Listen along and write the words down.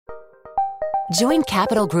Join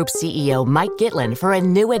Capital Group CEO Mike Gitlin for a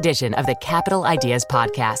new edition of the Capital Ideas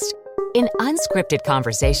Podcast. In unscripted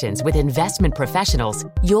conversations with investment professionals,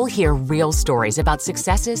 you'll hear real stories about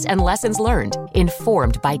successes and lessons learned,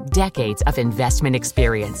 informed by decades of investment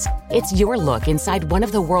experience. It's your look inside one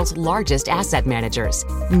of the world's largest asset managers.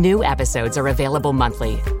 New episodes are available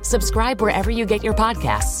monthly. Subscribe wherever you get your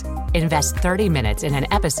podcasts. Invest 30 minutes in an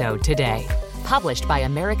episode today. Published by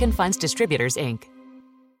American Funds Distributors, Inc.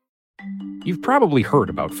 You've probably heard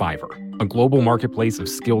about Fiverr, a global marketplace of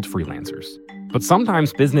skilled freelancers. But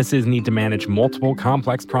sometimes businesses need to manage multiple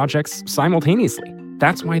complex projects simultaneously.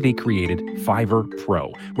 That's why they created Fiverr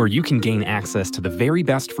Pro, where you can gain access to the very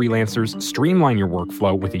best freelancers, streamline your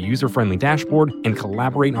workflow with a user-friendly dashboard, and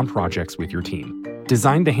collaborate on projects with your team.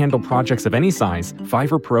 Designed to handle projects of any size,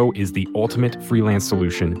 Fiverr Pro is the ultimate freelance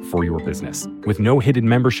solution for your business, with no hidden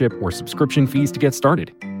membership or subscription fees to get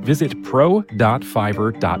started. Visit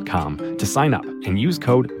pro.fiverr.com to sign up and use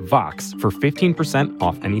code VOX for 15%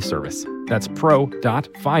 off any service. That's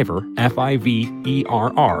pro.fiverr,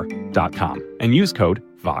 Fiverr.com, and use code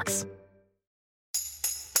VOX.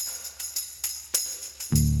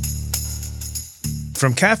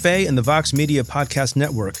 From Cafe and the Vox Media Podcast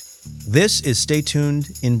Network, this is Stay Tuned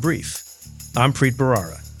in Brief. I'm Preet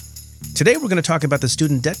Bharara. Today we're going to talk about the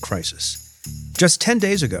student debt crisis. Just 10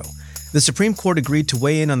 days ago, the Supreme Court agreed to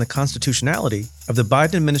weigh in on the constitutionality of the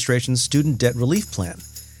Biden administration's student debt relief plan.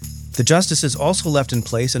 The justices also left in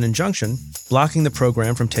place an injunction blocking the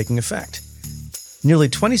program from taking effect. Nearly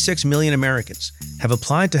 26 million Americans have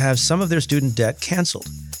applied to have some of their student debt canceled.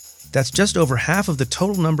 That's just over half of the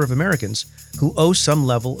total number of Americans who owe some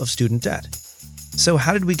level of student debt. So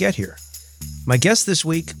how did we get here? My guest this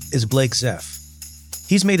week is Blake Zeff.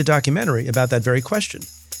 He's made a documentary about that very question.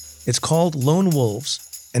 It's called Lone Wolves,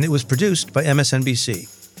 and it was produced by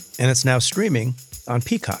MSNBC, and it's now streaming on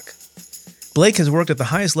Peacock. Blake has worked at the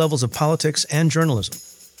highest levels of politics and journalism.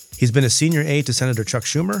 He's been a senior aide to Senator Chuck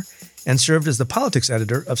Schumer and served as the politics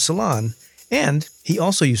editor of Salon, and he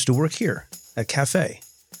also used to work here at Cafe.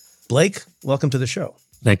 Blake, welcome to the show.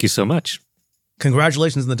 Thank you so much.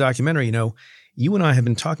 Congratulations on the documentary. You know, you and I have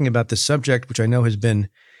been talking about this subject, which I know has been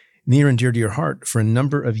near and dear to your heart for a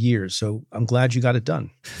number of years, so I'm glad you got it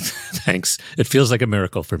done. Thanks. It feels like a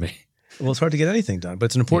miracle for me. Well, it's hard to get anything done, but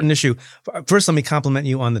it's an important issue. First, let me compliment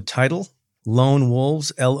you on the title, Lone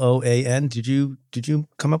Wolves, Loan. Did you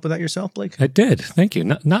come up with that yourself, Blake? I did. Thank you.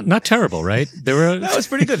 Not terrible, right? No, it's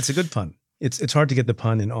pretty good. It's a good pun. It's hard to get the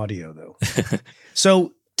pun in audio, though.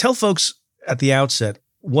 So tell folks at the outset,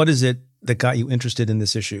 what is it that got you interested in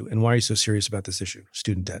this issue, and why are you so serious about this issue,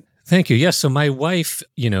 student debt? Thank you. Yes. So my wife,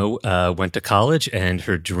 went to college, and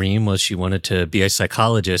her dream was she wanted to be a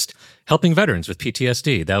psychologist helping veterans with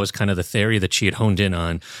PTSD. That was kind of the theory that she had honed in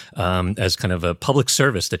on as kind of a public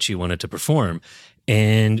service that she wanted to perform.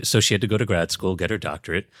 And so she had to go to grad school, get her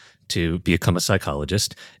doctorate to become a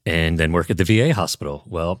psychologist, and then work at the VA hospital.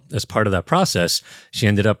 Well, as part of that process, she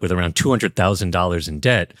ended up with around $200,000 in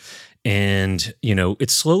debt. And, it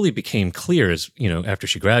slowly became clear as, after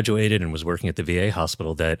she graduated and was working at the VA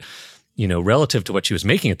hospital that, relative to what she was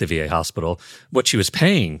making at the VA hospital, what she was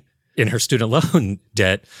paying in her student loan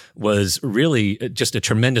debt was really just a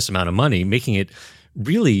tremendous amount of money, making it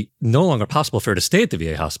really no longer possible for her to stay at the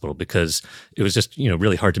VA hospital because it was just,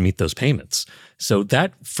 really hard to meet those payments. So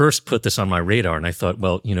that first put this on my radar. And I thought,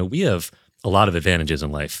 well, we have a lot of advantages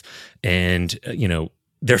in life. And,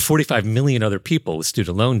 there are 45 million other people with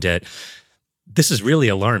student loan debt. This is really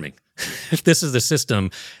alarming. If this is the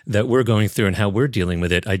system that we're going through and how we're dealing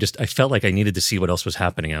with it, I felt like I needed to see what else was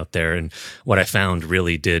happening out there. And what I found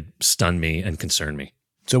really did stun me and concern me.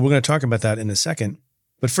 So we're going to talk about that in a second.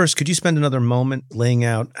 But first, could you spend another moment laying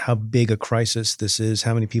out how big a crisis this is,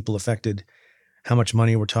 how many people affected, how much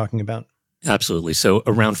money we're talking about? Absolutely. So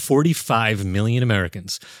around 45 million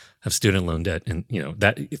Americans have student loan debt. And,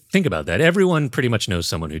 think about that. Everyone pretty much knows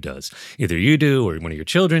someone who does. Either you do, or one of your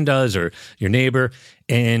children does, or your neighbor.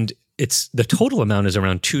 And the total amount is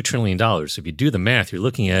around $2 trillion. So if you do the math, you're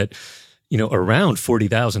looking at, around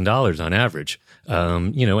 $40,000 on average.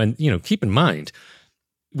 Keep in mind,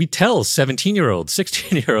 we tell 17-year-olds,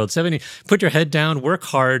 16-year-olds, 17, put your head down, work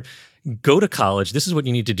hard, go to college. This is what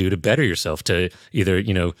you need to do to better yourself, to either,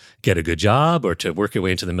 get a good job or to work your way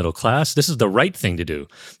into the middle class. This is the right thing to do.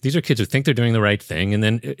 These are kids who think they're doing the right thing. And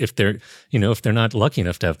then if they're not lucky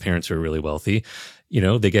enough to have parents who are really wealthy,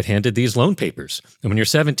 they get handed these loan papers. And when you're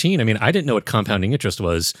 17, I didn't know what compounding interest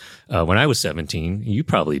was when I was 17. You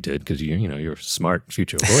probably did because you're a smart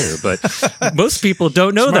future lawyer. But most people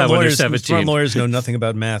don't know that when they're 17. Smart lawyers know nothing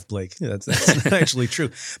about math, Blake. That's actually true.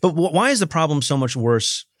 But why is the problem so much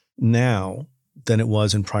worse now than it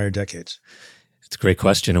was in prior decades? It's a great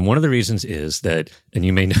question. And one of the reasons is that, and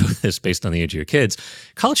you may know this based on the age of your kids,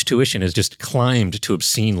 college tuition has just climbed to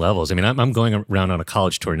obscene levels. I mean, I'm going around on a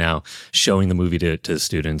college tour now, showing the movie to the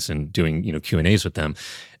students and doing, Q&As with them.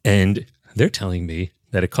 And they're telling me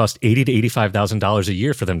that it costs $80,000 to $85,000 a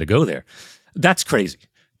year for them to go there. That's crazy.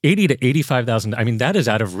 $80,000 to $85,000. I mean, that is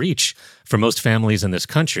out of reach for most families in this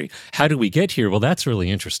country. How do we get here? Well, that's really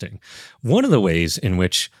interesting. One of the ways in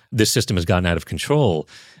which this system has gotten out of control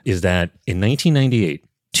is that in 1998,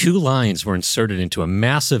 2 lines were inserted into a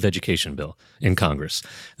massive education bill in Congress.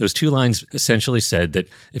 Those 2 lines essentially said that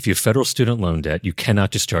if you have federal student loan debt, you cannot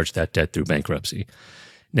discharge that debt through bankruptcy.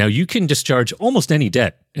 Now, you can discharge almost any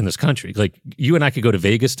debt in this country. Like, you and I could go to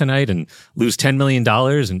Vegas tonight and lose $10 million,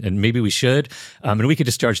 and maybe we should, and we could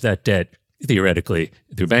discharge that debt theoretically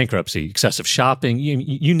through bankruptcy, excessive shopping,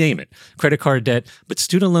 you name it, credit card debt. But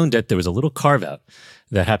student loan debt, there was a little carve-out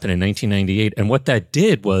that happened in 1998. And what that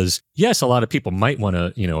did was, yes, a lot of people might want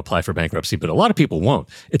to, apply for bankruptcy, but a lot of people won't.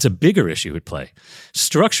 It's a bigger issue at play.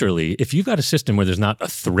 Structurally, if you've got a system where there's not a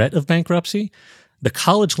threat of bankruptcy, the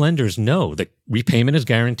college lenders know that repayment is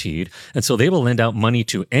guaranteed, and so they will lend out money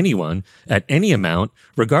to anyone at any amount,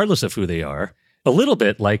 regardless of who they are. A little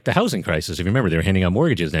bit like the housing crisis. If you remember, they were handing out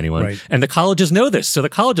mortgages to anyone. Right. And the colleges know this. So the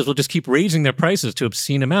colleges will just keep raising their prices to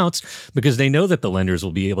obscene amounts because they know that the lenders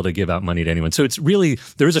will be able to give out money to anyone. So it's really,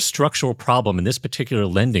 there is a structural problem in this particular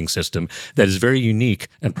lending system that is very unique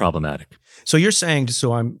and problematic. So you're saying, just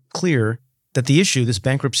so I'm clear, that the issue, this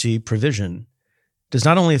bankruptcy provision, does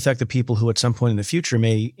not only affect the people who at some point in the future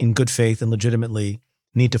may, in good faith and legitimately,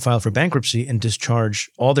 need to file for bankruptcy and discharge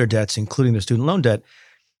all their debts, including their student loan debt,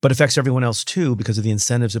 but affects everyone else too because of the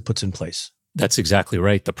incentives it puts in place. That's exactly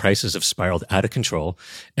right. The prices have spiraled out of control,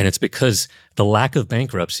 and it's because the lack of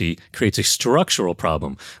bankruptcy creates a structural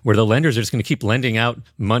problem where the lenders are just going to keep lending out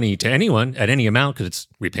money to anyone at any amount because it's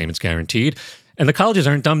repayments guaranteed. And the colleges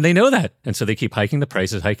aren't dumb. They know that. And so they keep hiking the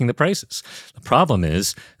prices. The problem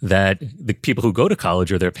is that the people who go to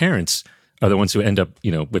college or their parents are the ones who end up,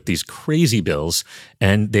 with these crazy bills,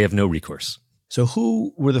 and they have no recourse. So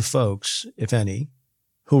who were the folks, if any,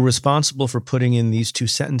 who were responsible for putting in these 2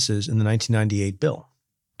 sentences in the 1998 bill?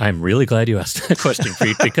 I'm really glad you asked that question,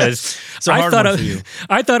 Preet, because I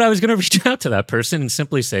thought I was going to reach out to that person and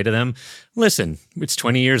simply say to them, listen, it's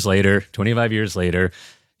 20 years later, 25 years later,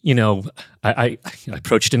 I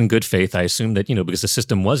approached it in good faith. I assumed that, because the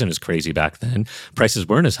system wasn't as crazy back then, prices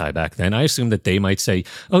weren't as high back then, I assumed that they might say,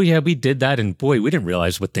 oh yeah, we did that, and boy, we didn't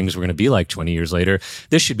realize what things were going to be like 20 years later.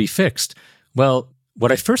 This should be fixed. Well,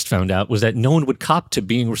 what I first found out was that no one would cop to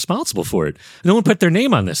being responsible for it. No one put their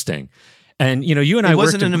name on this thing. And, you and I it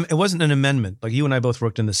wasn't an amendment. Like, you and I both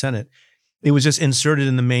worked in the Senate. It was just inserted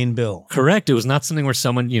in the main bill. Correct. It was not something where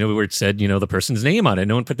someone, where it said, the person's name on it.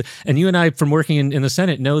 No one put and you and I, from working in the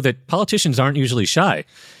Senate, know that politicians aren't usually shy.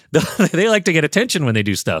 They like to get attention when they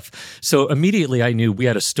do stuff. So immediately I knew we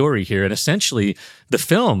had a story here. And essentially the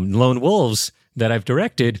film Lone Wolves that I've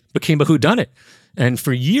directed became a whodunit. And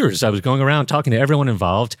for years, I was going around talking to everyone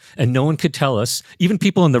involved, and no one could tell us, even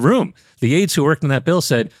people in the room. The aides who worked on that bill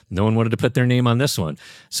said no one wanted to put their name on this one.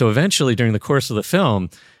 So eventually, during the course of the film,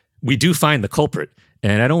 we do find the culprit.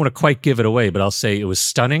 And I don't want to quite give it away, but I'll say it was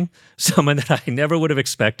stunning. Someone that I never would have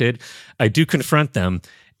expected. I do confront them.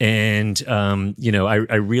 And,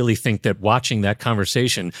 I really think that watching that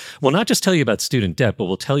conversation will not just tell you about student debt, but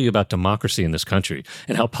will tell you about democracy in this country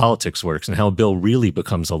and how politics works and how a bill really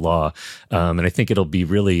becomes a law. And I think it'll be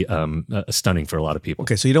really stunning for a lot of people.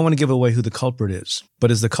 Okay, so you don't want to give away who the culprit is, but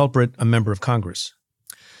is the culprit a member of Congress?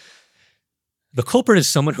 The culprit is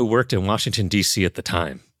someone who worked in Washington, D.C. at the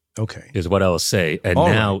time. Okay. Is what I will say. And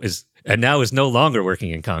now is no longer working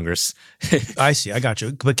in Congress. I see. I got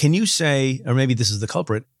you. But can you say, or maybe this is the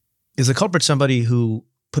culprit, is the culprit somebody who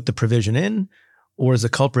put the provision in, or is the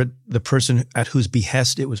culprit the person at whose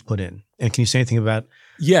behest it was put in? And can you say anything about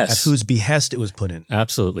at whose behest it was put in?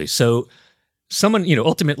 Absolutely. So someone,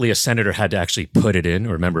 ultimately a senator had to actually put it in,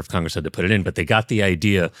 or a member of Congress had to put it in, but they got the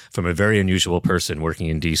idea from a very unusual person working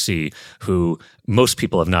in D.C. who most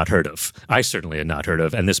people have not heard of. I certainly had not heard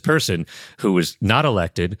of. And this person, who was not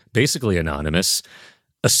elected, basically anonymous,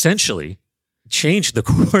 essentially changed the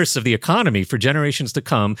course of the economy for generations to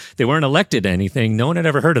come. They weren't elected to anything. No one had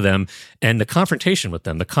ever heard of them. And the confrontation with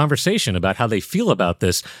them, the conversation about how they feel about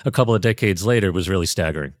this a couple of decades later was really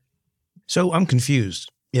staggering. So I'm confused.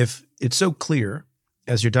 If it's so clear,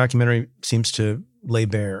 as your documentary seems to lay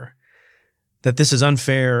bare, that this is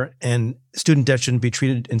unfair and student debt shouldn't be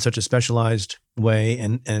treated in such a specialized way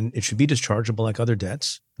and it should be dischargeable like other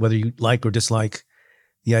debts, whether you like or dislike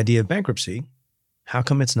the idea of bankruptcy, how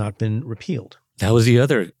come it's not been repealed? That was the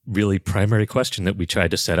other really primary question that we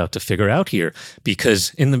tried to set out to figure out here,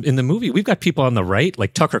 because in the movie, we've got people on the right,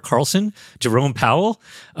 like Tucker Carlson, Jerome Powell,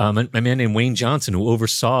 a man named Wayne Johnson, who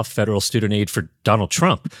oversaw federal student aid for Donald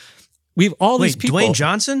Trump. We've all these people. Dwayne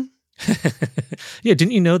Johnson? Yeah,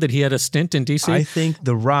 didn't you know that he had a stint in D.C.? I think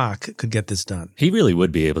The Rock could get this done. He really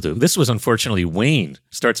would be able to. This was unfortunately Wayne,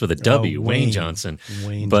 starts with a W, Wayne Johnson.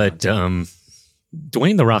 Johnson.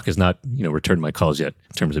 Dwayne The Rock has not, returned my calls yet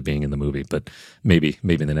in terms of being in the movie, but maybe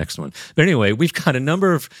in the next one. But anyway, we've got a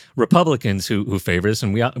number of Republicans who favor this,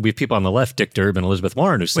 and we have people on the left, Dick Durbin, Elizabeth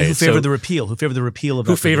Warren, who say who favor the repeal of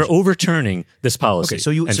who favor overturning this policy. Okay, so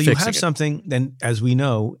you have something. Then, as we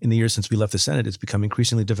know, in the years since we left the Senate, it's become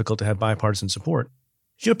increasingly difficult to have bipartisan support.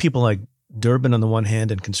 You have people like Durbin on the one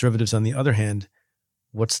hand and conservatives on the other hand.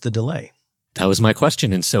 What's the delay? That was my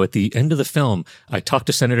question. And so at the end of the film, I talked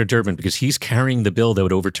to Senator Durbin because he's carrying the bill that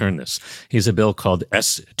would overturn this. He has a bill called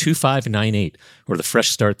S-2598, or the Fresh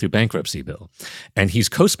Start Through Bankruptcy bill. And he's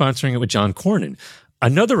co-sponsoring it with John Cornyn.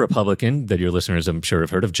 Another Republican that your listeners, I'm sure, have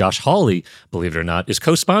heard of, Josh Hawley, believe it or not, is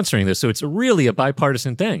co-sponsoring this. So it's really a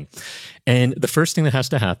bipartisan thing. And the first thing that has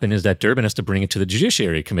to happen is that Durbin has to bring it to the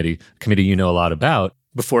Judiciary Committee you know a lot about,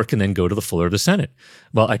 before it can then go to the floor of the Senate.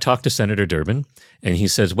 Well, I talked to Senator Durbin, and he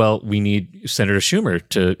says, well, we need Senator Schumer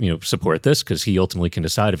to support this because he ultimately can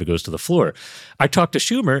decide if it goes to the floor. I talked to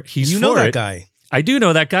Schumer. He's for it. You know that guy. I do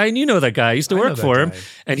know that guy, and you know that guy. I used to work for him,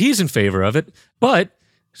 and he's in favor of it. But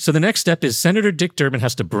so the next step is Senator Dick Durbin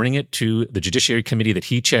has to bring it to the Judiciary Committee that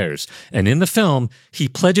he chairs. And in the film, he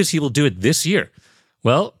pledges he will do it this year.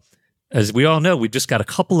 Well, as we all know, we've just got a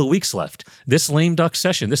couple of weeks left. This lame duck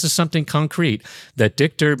session, this is something concrete that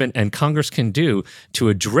Dick Durbin and Congress can do to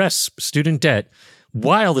address student debt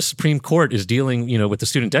while the Supreme Court is dealing, with the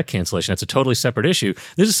student debt cancellation. That's a totally separate issue.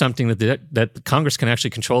 This is something that Congress can actually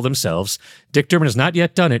control themselves. Dick Durbin has not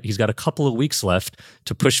yet done it. He's got a couple of weeks left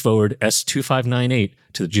to push forward S-2598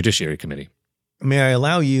 to the Judiciary Committee. May I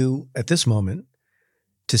allow you at this moment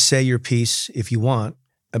to say your piece, if you want,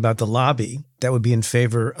 about the lobby that would be in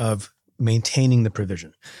favor of maintaining the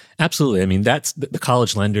provision? Absolutely. I mean, that's the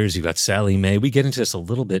college lenders. You've got Sally Mae. We get into this a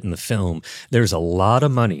little bit in the film. There's a lot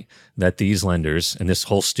of money that these lenders and this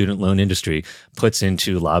whole student loan industry puts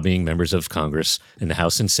into lobbying members of Congress in the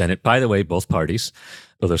House and Senate. By the way, both parties,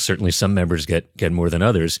 although certainly some members get more than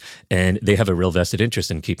others, and they have a real vested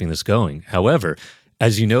interest in keeping this going. However,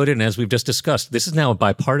 as you noted, and as we've just discussed, this is now a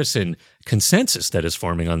bipartisan consensus that is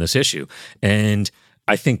forming on this issue. And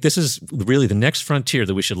I think this is really the next frontier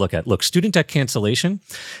that we should look at. Look, student debt cancellation,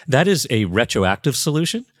 that is a retroactive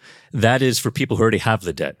solution. That is for people who already have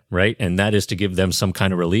the debt, right? And that is to give them some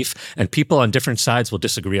kind of relief. And people on different sides will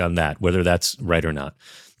disagree on that, whether that's right or not.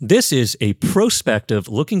 This is a prospective,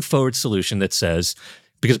 looking forward solution that says,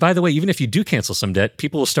 because by the way, even if you do cancel some debt,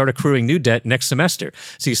 people will start accruing new debt next semester.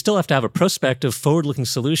 So you still have to have a prospective, forward-looking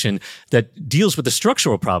solution that deals with the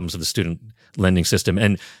structural problems of the student lending system.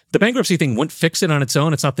 And the bankruptcy thing wouldn't fix it on its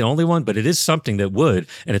own. It's not the only one, but it is something that would,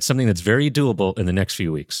 and it's something that's very doable in the next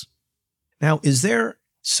few weeks. Now, is there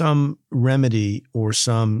some remedy or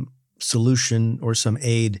some solution or some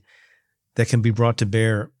aid that can be brought to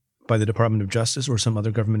bear by the Department of Justice or some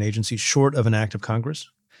other government agency short of an act of Congress?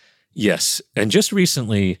 Yes. And just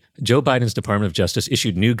recently, Joe Biden's Department of Justice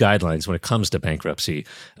issued new guidelines when it comes to bankruptcy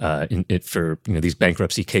for these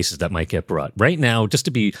bankruptcy cases that might get brought. Right now, just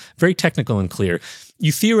to be very technical and clear,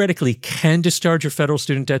 you theoretically can discharge your federal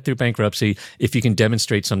student debt through bankruptcy if you can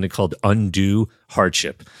demonstrate something called undue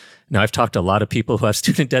hardship. Now, I've talked to a lot of people who have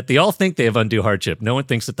student debt. They all think they have undue hardship. No one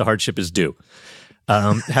thinks that the hardship is due.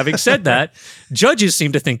 Having said that, judges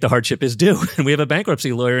seem to think the hardship is due. And we have a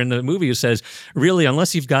bankruptcy lawyer in the movie who says, really,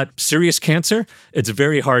 unless you've got serious cancer, it's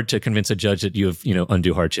very hard to convince a judge that you have,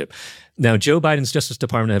 undue hardship. Now, Joe Biden's Justice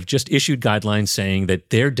Department have just issued guidelines saying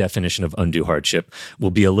that their definition of undue hardship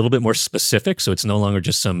will be a little bit more specific. So it's no longer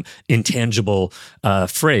just some intangible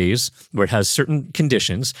phrase where it has certain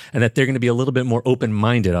conditions, and that they're going to be a little bit more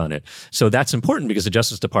open-minded on it. So that's important because the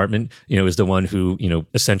Justice Department, is the one who,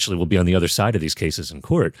 essentially will be on the other side of these cases in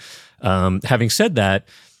court. Having said that,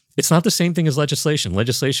 it's not the same thing as legislation.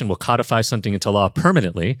 Legislation will codify something into law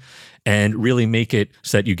permanently and really make it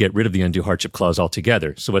so that you get rid of the undue hardship clause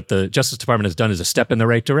altogether. So what the Justice Department has done is a step in the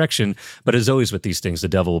right direction, but as always with these things, the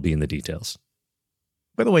devil will be in the details.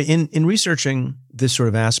 By the way, in researching this sort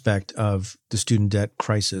of aspect of the student debt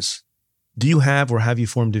crisis, do you have or have you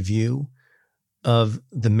formed a view of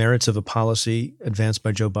the merits of a policy advanced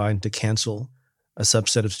by Joe Biden to cancel a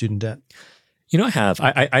subset of student debt? I have.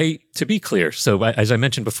 I to be clear, so as I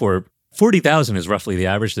mentioned before, $40,000 is roughly the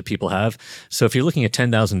average that people have. So if you're looking at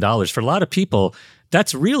 $10,000, for a lot of people,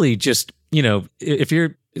 that's really just, if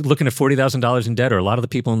you're looking at $40,000 in debt, or a lot of the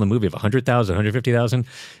people in the movie have $100,000, $150,000,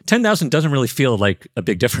 $10,000 doesn't really feel like a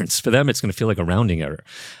big difference. For them, it's going to feel like a rounding error.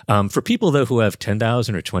 For people, though, who have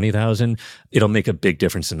 $10,000 or $20,000, it'll make a big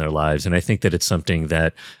difference in their lives. And I think that it's something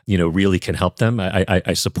that, really can help them.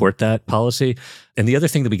 I support that policy. And the other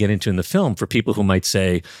thing that we get into in the film, for people who might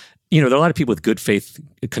say, there are a lot of people with good faith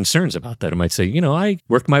concerns about that who might say, I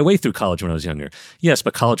worked my way through college when I was younger. Yes,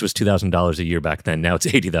 but college was $2,000 a year back then. Now it's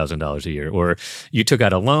 $80,000 a year. Or you took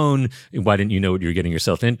out a loan. Why didn't you know what you're getting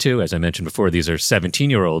yourself into? As I mentioned before, these are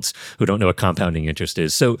 17-year-olds who don't know what compounding interest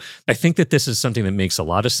is. So I think that this is something that makes a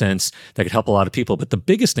lot of sense, that could help a lot of people. But the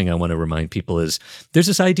biggest thing I want to remind people is there's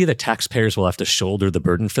this idea that taxpayers will have to shoulder the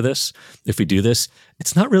burden for this if we do this.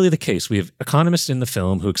 It's not really the case. We have economists in the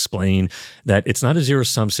film who explain that it's not a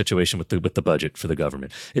zero-sum situation with the budget for the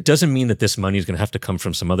government. It doesn't mean that this money is going to have to come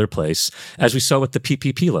from some other place, as we saw with the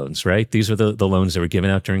PPP loans, right? These are the loans that were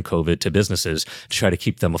given out during COVID to businesses to try to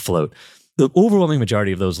keep them afloat. The overwhelming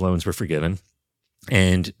majority of those loans were forgiven.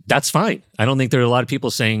 And that's fine. I don't think there are a lot of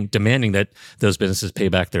people demanding that those businesses pay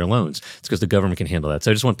back their loans. It's because the government can handle that.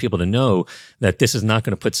 So I just want people to know that this is not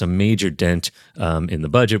going to put some major dent in the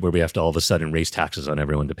budget where we have to all of a sudden raise taxes on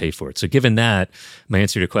everyone to pay for it. So given that, my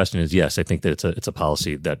answer to your question is yes, I think that it's a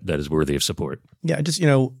policy that is worthy of support. Yeah,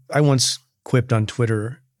 I once quipped on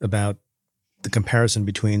Twitter about the comparison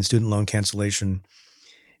between student loan cancellation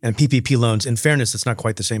and PPP loans. In fairness, it's not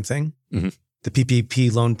quite the same thing. Mm-hmm. The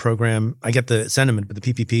PPP loan program, I get the sentiment, but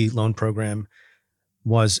the PPP loan program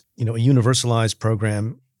was, a universalized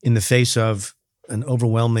program in the face of an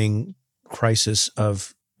overwhelming crisis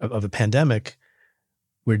of a pandemic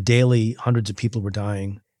where daily hundreds of people were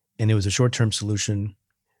dying. And it was a short-term solution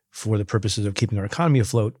for the purposes of keeping our economy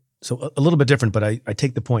afloat. So a little bit different, but I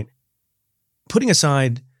take the point. Putting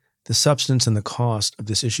aside the substance and the cost of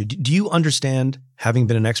this issue, do you understand, having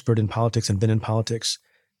been an expert in politics and been in politics,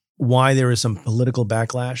 why there is some political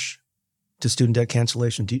backlash to student debt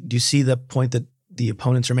cancellation? Do you see the point that the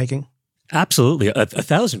opponents are making? Absolutely,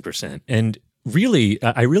 1,000%. And really,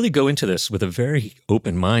 I really go into this with a very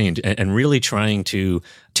open mind and really trying to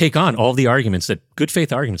take on all the arguments, good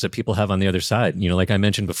faith arguments that people have on the other side. Like I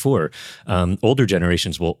mentioned before, older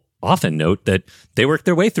generations will often note that they worked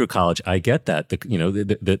their way through college. I get that.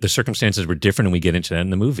 The circumstances were different, and we get into that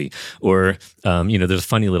in the movie. Or, there's a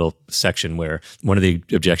funny little section where one of the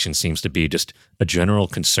objections seems to be just a general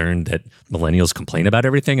concern that millennials complain about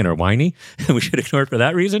everything and are whiny, and we should ignore it for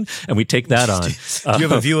that reason. And we take that on. Do you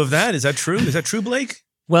have a view of that? Is that true? Is that true, Blake?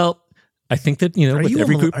 Well, I think that, with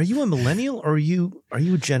every group. Are you a millennial or are you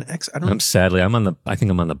Gen X? I think I'm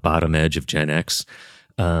on the bottom edge of Gen X.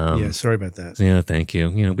 Sorry about that. Yeah, thank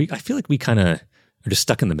you. I feel like we kind of are just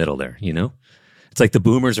stuck in the middle there, It's like the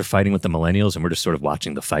boomers are fighting with the millennials and we're just sort of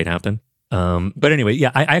watching the fight happen. But anyway,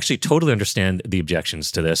 yeah, I actually totally understand the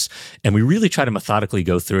objections to this. And we really try to methodically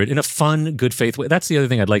go through it in a fun, good faith way. That's the other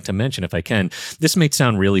thing I'd like to mention, if I can. This may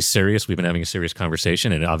sound really serious. We've been having a serious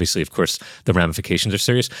conversation. And obviously, of course, the ramifications are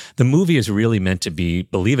serious. The movie is really meant to be,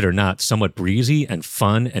 believe it or not, somewhat breezy and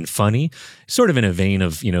fun and funny, sort of in a vein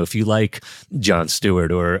of, if you like Jon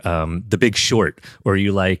Stewart or The Big Short, or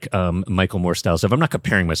you like Michael Moore style stuff. I'm not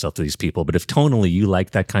comparing myself to these people, but if tonally you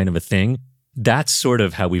like that kind of a thing, that's sort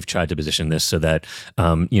of how we've tried to position this, so that,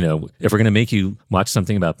 if we're going to make you watch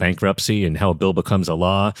something about bankruptcy and how a bill becomes a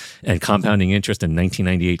law and compounding interest in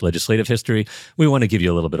 1998 legislative history, we want to give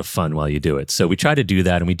you a little bit of fun while you do it. So we try to do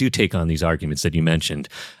that, and we do take on these arguments that you mentioned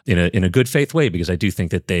in a good faith way, because I do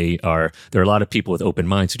think that there are a lot of people with open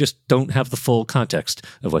minds who just don't have the full context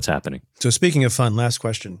of what's happening. So speaking of fun, last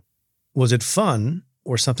question. Was it fun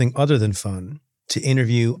or something other than fun to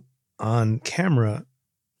interview on camera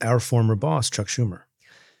our former boss, Chuck Schumer?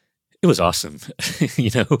 It was awesome.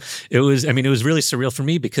 It was really surreal for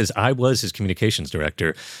me because I was his communications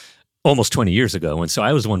director almost 20 years ago. And so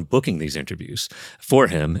I was the one booking these interviews for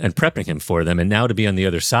him and prepping him for them. And now to be on the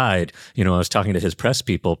other side, I was talking to his press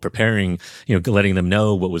people, preparing, letting them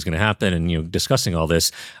know what was going to happen and, discussing all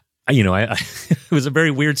this. It was a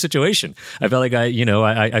very weird situation. I felt like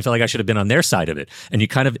I felt like I should have been on their side of it. And you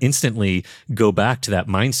kind of instantly go back to that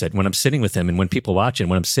mindset when I'm sitting with him and when people watch it,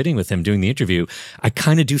 when I'm sitting with him doing the interview, I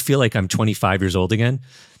kind of do feel like I'm 25 years old again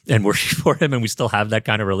and working for him, and we still have that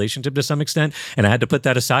kind of relationship to some extent. And I had to put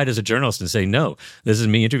that aside as a journalist and say, no, this is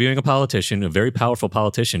me interviewing a politician, a very powerful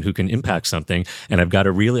politician who can impact something. And I've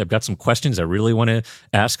got some questions I really want to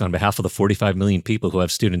ask on behalf of the 45 million people who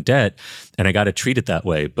have student debt, and I got to treat it that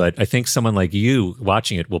way. But I think someone like you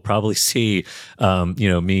watching it will probably see,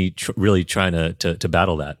 me really trying to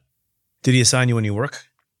battle that. Did he assign you any work?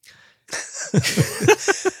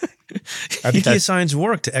 I think he assigns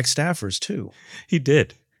work to ex-staffers too. He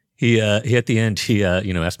did. He at the end, he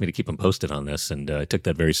asked me to keep him posted on this, and I took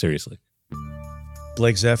that very seriously.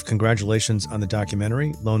 Blake Zeff, congratulations on the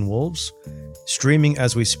documentary, Lone Wolves, streaming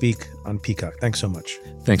as we speak on Peacock. Thanks so much.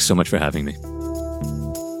 Thanks so much for having me.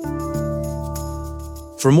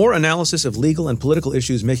 For more analysis of legal and political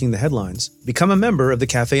issues making the headlines, become a member of the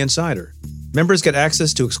Cafe Insider. Members get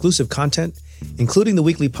access to exclusive content, including the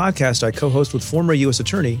weekly podcast I co-host with former U.S.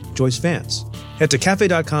 Attorney Joyce Vance. Head to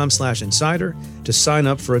cafe.com/insider to sign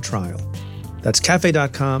up for a trial. That's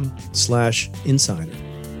cafe.com/insider.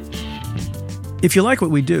 If you like what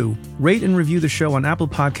we do, rate and review the show on Apple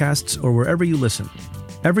Podcasts or wherever you listen.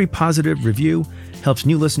 Every positive review helps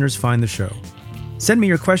new listeners find the show. Send me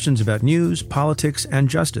your questions about news, politics, and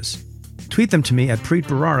justice. Tweet them to me at Preet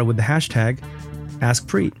Bharara with the hashtag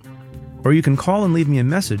AskPreet. Or you can call and leave me a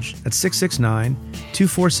message at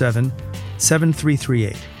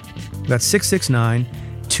 669-247-7338. That's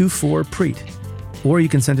 669-24-PREET. Or you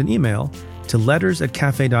can send an email to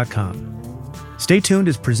letters@cafe.com. Stay Tuned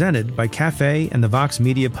is presented by Cafe and the Vox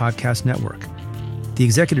Media Podcast Network. The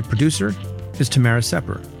executive producer is Tamara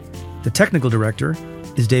Sepper. The technical director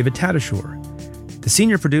is David Tadashore. The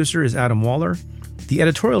senior producer is Adam Waller. The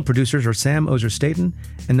editorial producers are Sam Ozer-Staten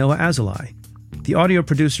and Noah Azulai. The audio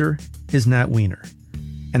producer is Nat Weiner.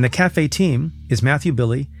 And the Cafe team is Matthew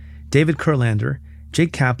Billy, David Kurlander,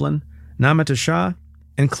 Jake Kaplan, Namita Shah,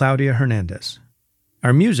 and Claudia Hernandez.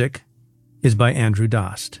 Our music is by Andrew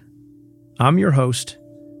Dost. I'm your host,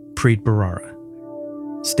 Preet Bharara.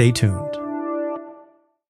 Stay tuned.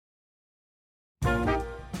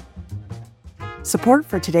 Support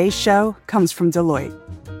for today's show comes from Deloitte.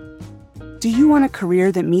 Do you want a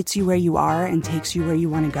career that meets you where you are and takes you where you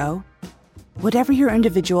want to go? Whatever your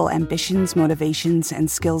individual ambitions, motivations, and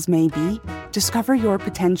skills may be, discover your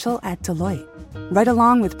potential at Deloitte. Right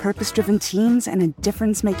along with purpose-driven teams and a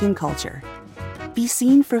difference-making culture. Be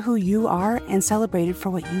seen for who you are and celebrated for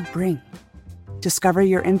what you bring. Discover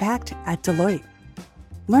your impact at Deloitte.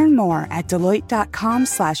 Learn more at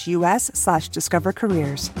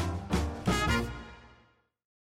deloitte.com/us/discovercareers.